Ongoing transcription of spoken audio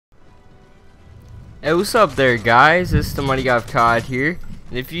Hey, what's up there, guys? It's the Money Guy Cod here,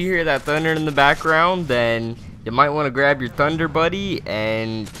 and if you hear that thunder in the background, then you might want to grab your thunder buddy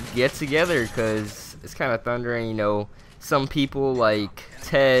and get together, because it's kind of thundering. You know, some people like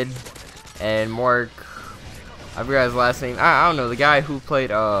Ted and Mark, I forgot his last name. I don't know, the guy who played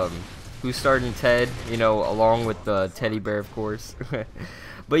who starred in Ted, you know, along with the teddy bear, of course.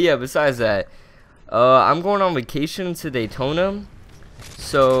 But yeah, besides that, I'm going on vacation to Daytona.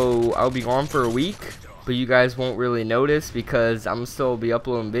 So I'll be gone for a week, but you guys won't really notice because I'm still be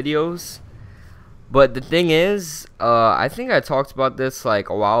uploading videos. But the thing is, I think I talked about this like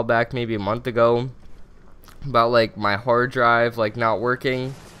a while back, maybe a month ago, about like my hard drive like not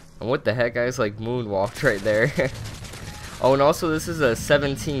working. And what the heck, guys, like moonwalked right there. Oh, and also this is a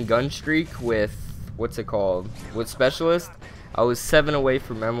 17 gun streak with, what's it called, with specialist. I was 7 away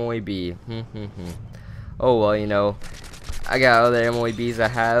from MOAB. Oh well, you know, I got other MOABs I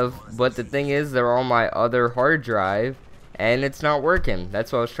have, but the thing is, they're on my other hard drive, and it's not working.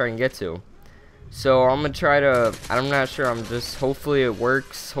 That's what I was trying to get to. So I'm gonna try to, I'm not sure, I'm just, hopefully it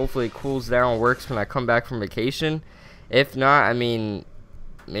works, hopefully it cools down, works when I come back from vacation. If not, I mean,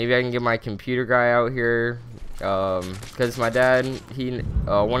 maybe I can get my computer guy out here, because my dad,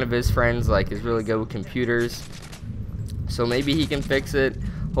 one of his friends, like, is really good with computers, so maybe he can fix it,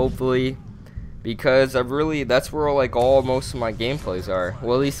 hopefully. Because that's where like most of my gameplays are.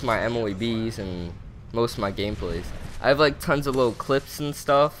 Well, at least my MOABs and most of my gameplays. I have like tons of little clips and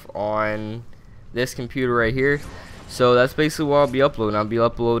stuff on this computer right here. So that's basically what I'll be uploading. I'll be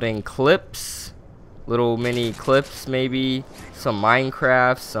uploading clips, little mini clips, maybe some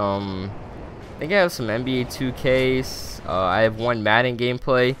Minecraft, I think I have some NBA 2Ks. I have one Madden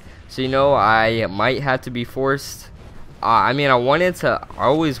gameplay. So you know, I might have to be forced. I mean, I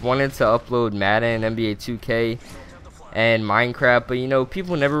always wanted to upload Madden, NBA 2K, and Minecraft, but you know,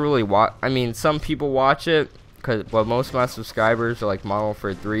 people never really watch. I mean, some people watch it, but most of my subscribers are like Modern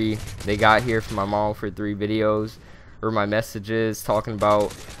Warfare 3. They got here from my Modern Warfare 3 videos, or my messages talking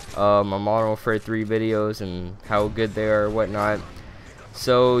about my Modern Warfare 3 videos and how good they are, or whatnot.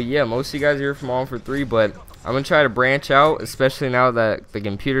 So yeah, most of you guys are here from Modern Warfare 3, but I'm gonna try to branch out, especially now that the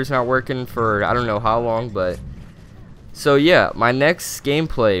computer's not working for I don't know how long, but. So yeah, my next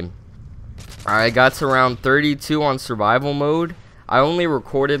gameplay, I got to round 32 on survival mode. I only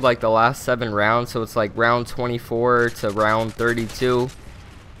recorded like the last 7 rounds, so it's like round 24 to round 32.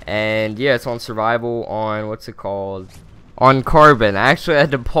 And yeah, it's on survival on, what's it called? On Carbon. I actually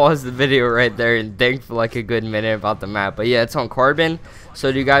had to pause the video right there and think for like a good minute about the map. But yeah, it's on Carbon.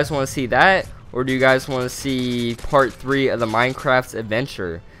 So do you guys want to see that? Or do you guys want to see part 3 of the Minecraft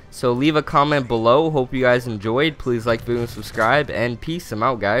adventure? So leave a comment below. Hope you guys enjoyed. Please like, video, and subscribe. And peace. I'm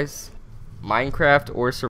out, guys. Minecraft or survival.